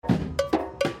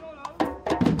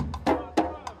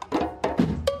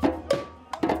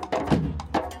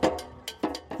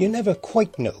You never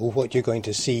quite know what you're going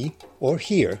to see or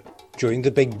hear during the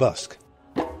Big Busk.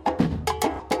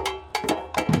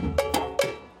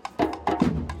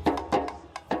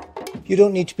 You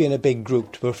don't need to be in a big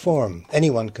group to perform.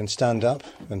 Anyone can stand up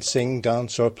and sing,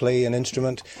 dance or play an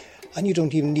instrument, and you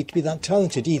don't even need to be that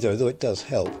talented either, though it does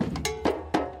help.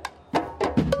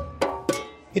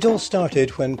 It all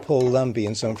started when Paul Lambie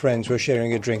and some friends were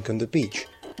sharing a drink on the beach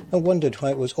and wondered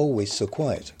why it was always so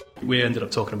quiet. We ended up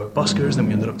talking about buskers, then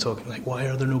we ended up talking like, why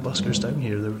are there no buskers down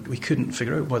here? We couldn't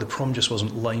figure out why the prom just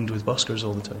wasn't lined with buskers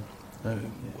all the time.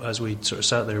 As we sort of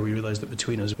sat there, we realised that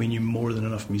between us, we knew more than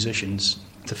enough musicians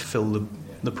to fill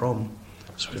the prom.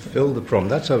 To fill the prom,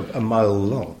 that's a mile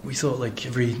long. We thought like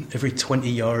every 20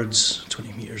 yards,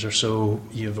 20 metres or so,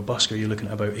 you have a busker, you're looking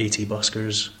at about 80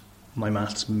 buskers. My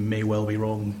maths may well be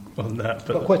wrong on that.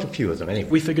 But quite a few of them anyway.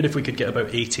 We figured if we could get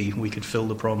about 80, we could fill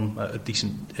the prom at a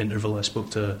decent interval. I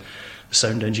spoke to a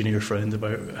sound engineer friend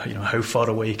about how far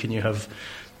away can you have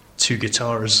two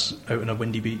guitars out on a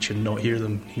windy beach and not hear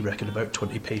them. He reckoned about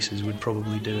 20 paces would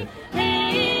probably do it.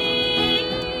 Hey,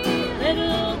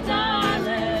 little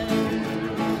darling,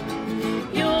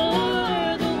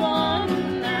 you're the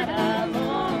one that I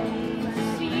long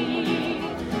to see.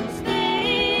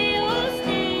 Stay, oh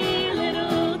stay,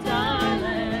 little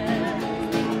darling.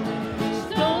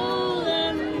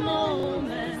 Stolen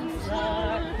moments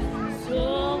are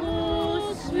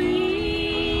so sweet.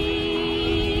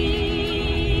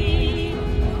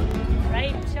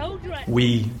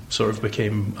 We sort of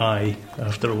became I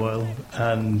after a while,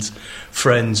 and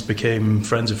friends became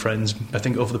friends of friends. I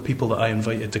think of the people that I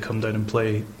invited to come down and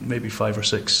play, maybe 5 or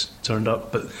 6 turned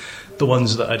up, but the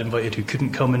ones that I'd invited who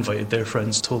couldn't come invited their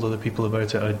friends, told other people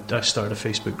about it. I started a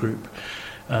Facebook group,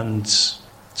 and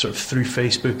sort of through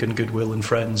Facebook and goodwill and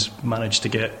friends managed to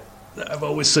get, I've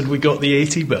always said we got the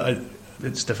 80, but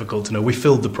it's difficult to know. We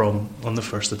filled the prom on the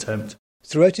first attempt.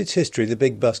 Throughout its history, the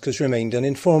Big Busk has remained an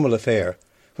informal affair.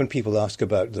 When people ask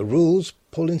about the rules,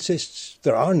 Paul insists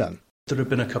there are none. There have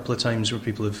been a couple of times where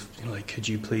people have, could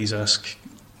you please ask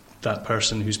that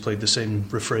person who's played the same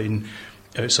refrain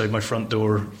outside my front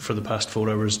door for the past 4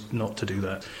 hours not to do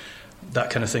that. That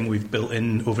kind of thing we've built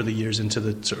in over the years into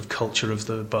the sort of culture of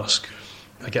the busk.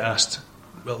 I get asked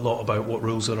a lot about what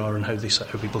rules there are and how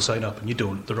people sign up, and you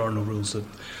don't. There are no rules.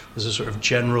 There's a sort of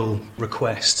general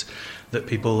request that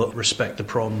people respect the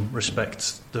prom,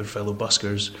 respect their fellow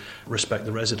buskers, respect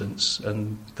the residents,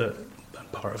 and that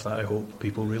part of that, I hope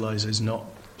people realise, is not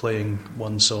playing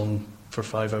one song for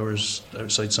 5 hours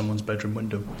outside someone's bedroom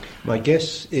window. My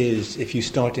guess is if you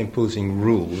start imposing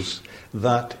rules,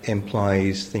 that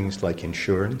implies things like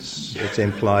insurance. It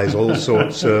implies all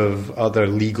sorts of other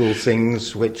legal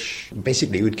things which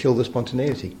basically would kill the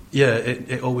spontaneity. Yeah,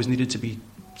 it always needed to be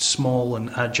small and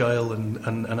agile,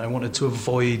 and I wanted to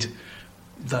avoid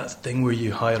that thing where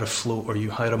you hire a float or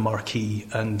you hire a marquee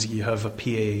and you have a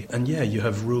PA, and you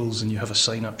have rules and you have a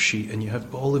sign-up sheet and you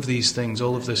have all of these things,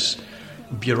 all of this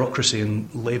bureaucracy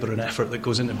and labour and effort that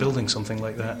goes into building something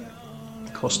like that.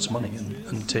 It costs money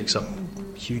and takes up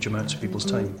huge amounts of people's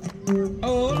time.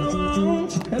 Oh, I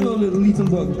won't, hello little Ethan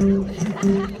Bug.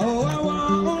 Oh, I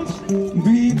won't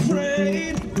be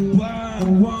afraid, I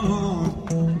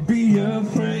won't be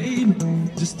afraid,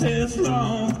 just as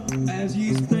long as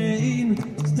you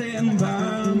stand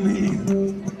by me.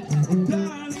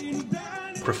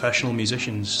 Professional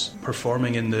musicians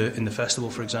performing in the festival,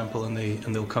 for example, and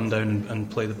they'll come down and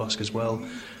play the busk as well.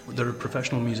 There are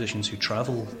professional musicians who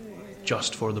travel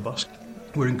just for the busk.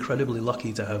 We're incredibly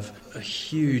lucky to have a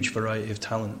huge variety of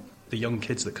talent. The young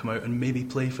kids that come out and maybe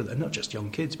play for and not just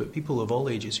young kids, but people of all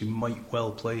ages who might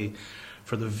well play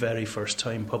for the very first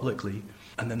time publicly,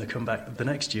 and then they come back the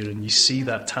next year and you see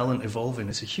that talent evolving.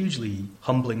 It's a hugely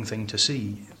humbling thing to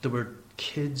see. There were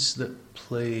kids that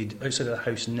played outside of the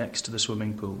house next to the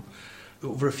swimming pool.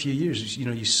 Over a few years,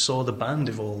 you saw the band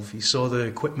evolve, you saw the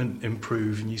equipment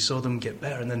improve, and you saw them get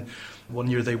better, and then one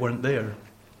year they weren't there.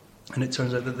 And it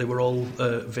turns out that they were all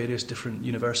various different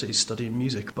universities studying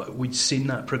music, but we'd seen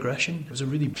that progression. It was a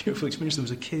really beautiful experience. There was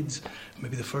a kid,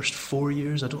 maybe the first 4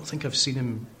 years, I don't think I've seen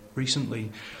him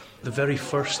recently. The very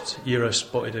first year I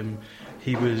spotted him,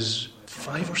 he was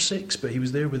 5 or 6, but he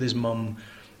was there with his mum,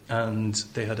 and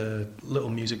they had a little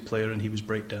music player and he was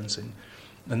breakdancing.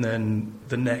 And then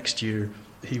the next year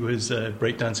he was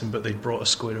breakdancing, but they'd brought a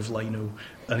square of lino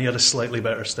and he had a slightly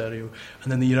better stereo.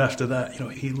 And then the year after that,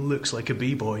 he looks like a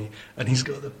b-boy and he's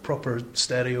got the proper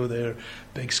stereo there,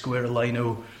 big square of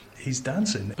lino. He's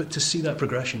dancing. But to see that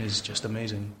progression is just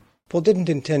amazing. Paul didn't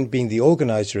intend being the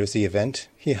organiser of the event.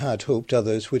 He had hoped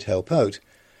others would help out.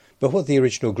 But what the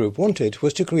original group wanted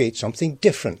was to create something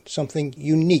different, something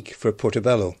unique for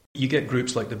Portobello. You get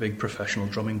groups like the big professional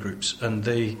drumming groups, and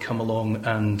they come along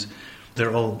and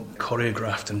they're all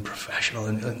choreographed and professional,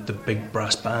 and the big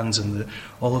brass bands and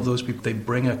all of those people, they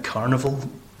bring a carnival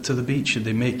to the beach, and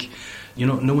they make,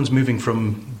 no one's moving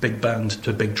from big band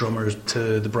to big drummers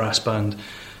to the brass band.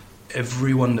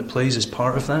 Everyone that plays is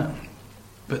part of that.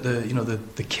 But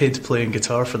the kid playing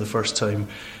guitar for the first time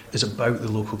is about the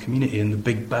local community, and the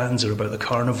big bands are about the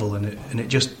carnival, and it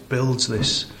just builds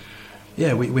this.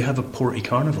 Yeah, we have a Porty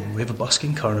carnival, we have a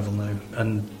busking carnival now,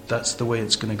 and that's the way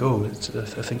it's going to go.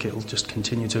 I think it'll just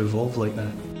continue to evolve like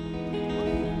that.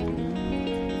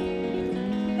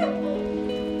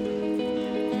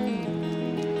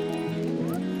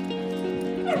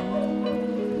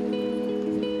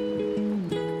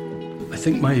 I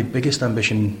think my biggest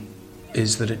ambition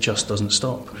is that it just doesn't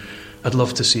stop. I'd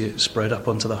love to see it spread up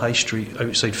onto the high street,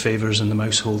 outside Favours and the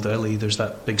Mousehole Deli. There's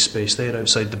that big space there.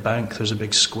 Outside the bank, there's a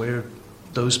big square.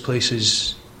 Those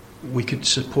places, we could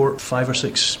support 5 or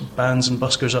 6 bands and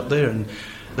buskers up there. And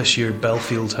this year,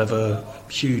 Belfield have a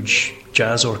huge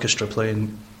jazz orchestra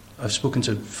playing. I've spoken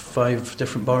to 5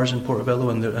 different bars in Portobello,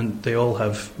 and they all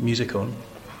have music on.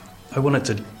 I want it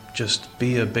to just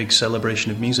be a big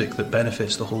celebration of music that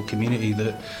benefits the whole community,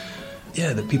 that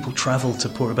people travel to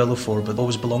Portobello for, but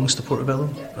always belongs to Portobello.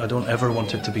 I don't ever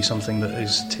want it to be something that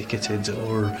is ticketed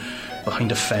or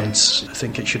behind a fence. I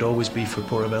think it should always be for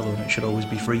Portobello, and it should always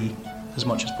be free as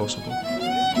much as possible.